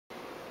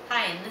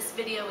Hi, in this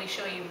video we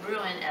show you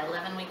Bruin at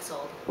 11 weeks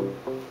old.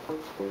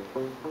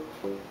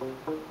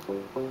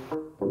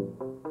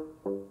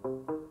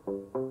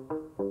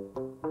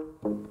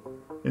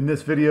 In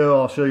this video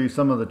I'll show you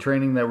some of the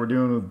training that we're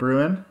doing with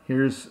Bruin.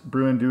 Here's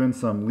Bruin doing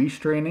some leash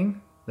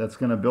training that's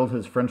going to build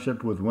his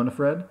friendship with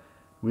Winifred.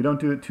 We don't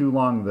do it too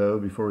long though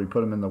before we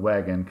put him in the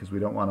wagon because we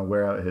don't want to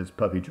wear out his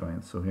puppy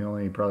joints, so he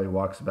only probably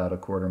walks about a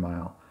quarter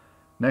mile.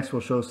 Next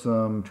we'll show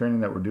some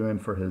training that we're doing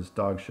for his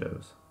dog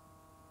shows.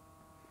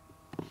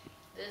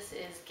 This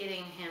is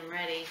getting him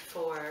ready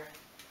for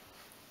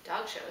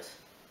dog shows,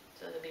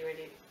 so he'll be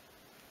ready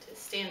to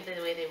stand the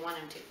way they want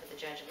him to for the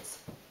judges.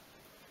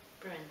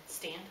 Bruin,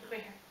 stand over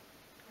here.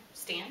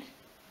 Stand.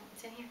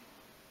 What's in here?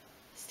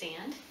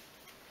 Stand.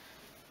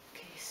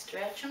 Okay,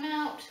 stretch him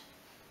out.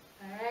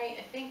 Alright,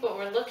 I think what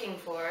we're looking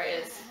for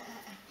is,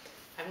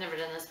 I've never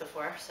done this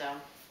before, so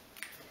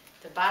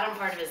the bottom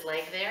part of his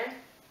leg there,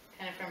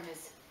 kind of from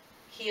his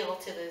heel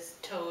to his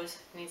toes,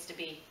 needs to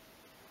be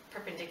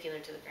perpendicular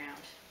to the ground.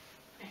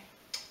 Okay.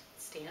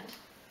 Stand.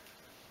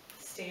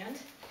 Stand.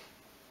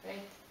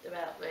 Right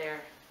about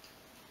there.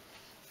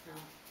 No,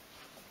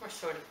 we're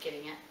sort of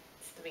getting it.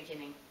 It's the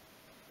beginning.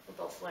 We're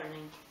both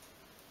learning.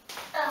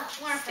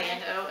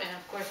 Stand. Oh, and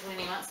of course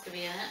Winnie wants to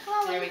be in it.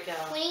 There we go.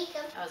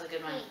 That was a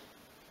good one.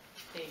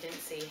 That you didn't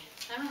see.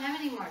 I don't have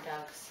any more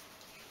dogs.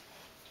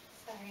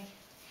 Sorry.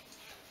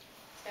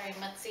 Sorry,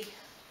 Mutsy.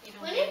 You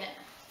don't get it.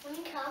 When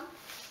you come.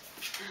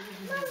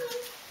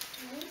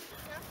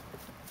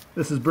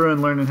 This is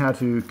Bruin learning how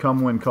to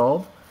come when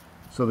called.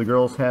 So the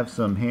girls have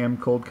some ham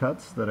cold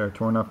cuts that are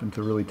torn up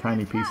into really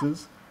tiny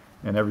pieces,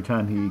 and every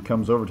time he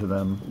comes over to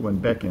them when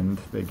beckoned,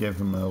 they give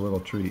him a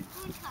little treat.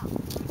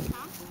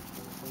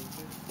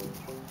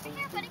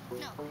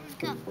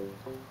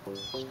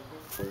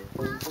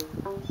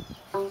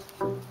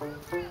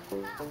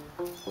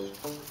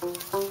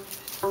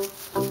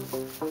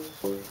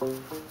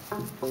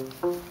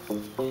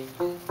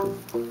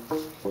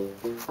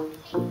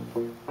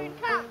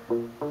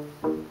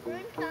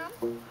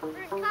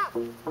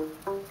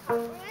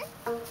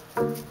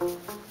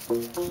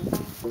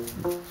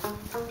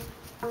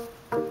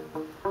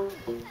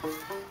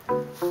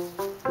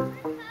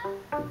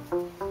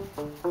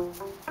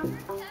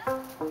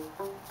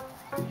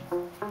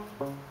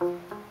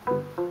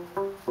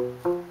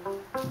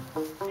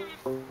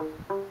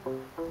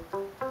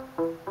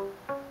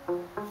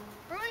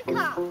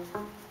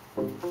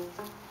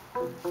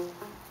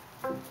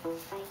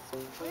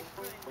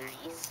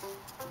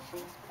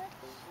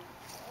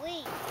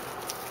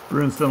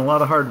 Bruin's done a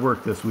lot of hard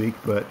work this week,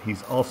 but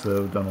he's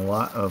also done a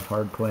lot of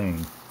hard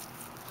playing.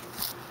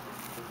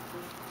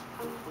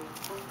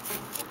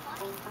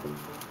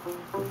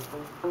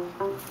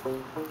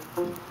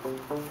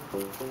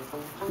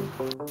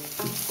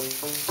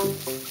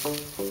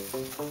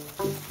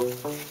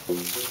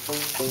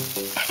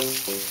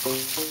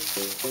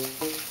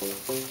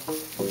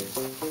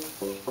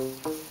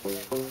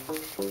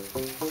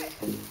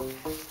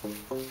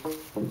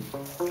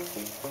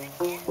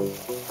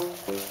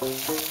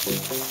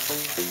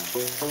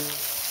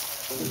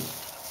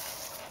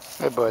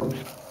 Hey, bud.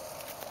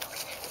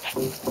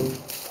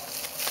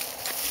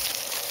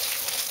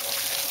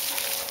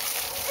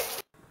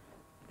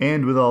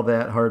 And with all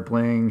that hard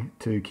playing,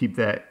 to keep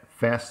that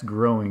fast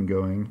growing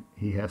going,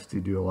 he has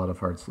to do a lot of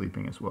hard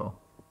sleeping as well.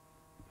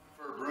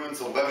 For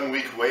Bruin's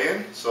 11-week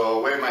weigh-in, so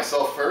I'll weigh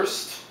myself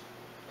first.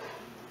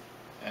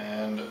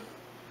 And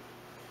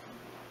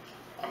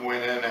I'm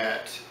weighing in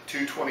at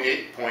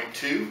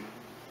 228.2.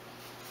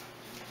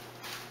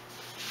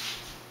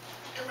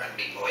 Come on,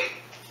 big boy.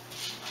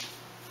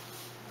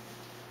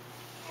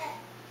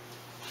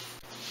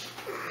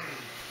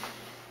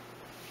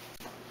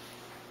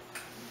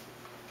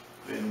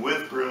 Been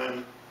with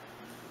Bruin.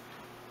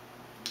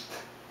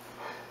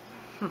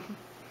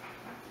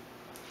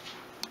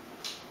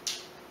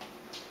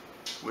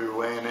 We were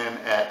weighing in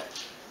at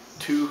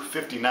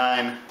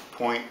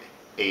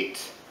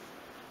 259.8.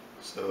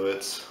 So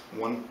it's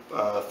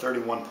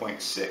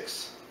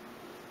 31.6.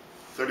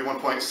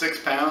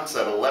 31.6 pounds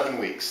at 11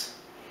 weeks.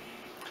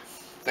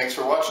 Thanks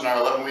for watching our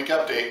 11-week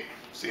update.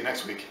 See you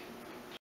next week.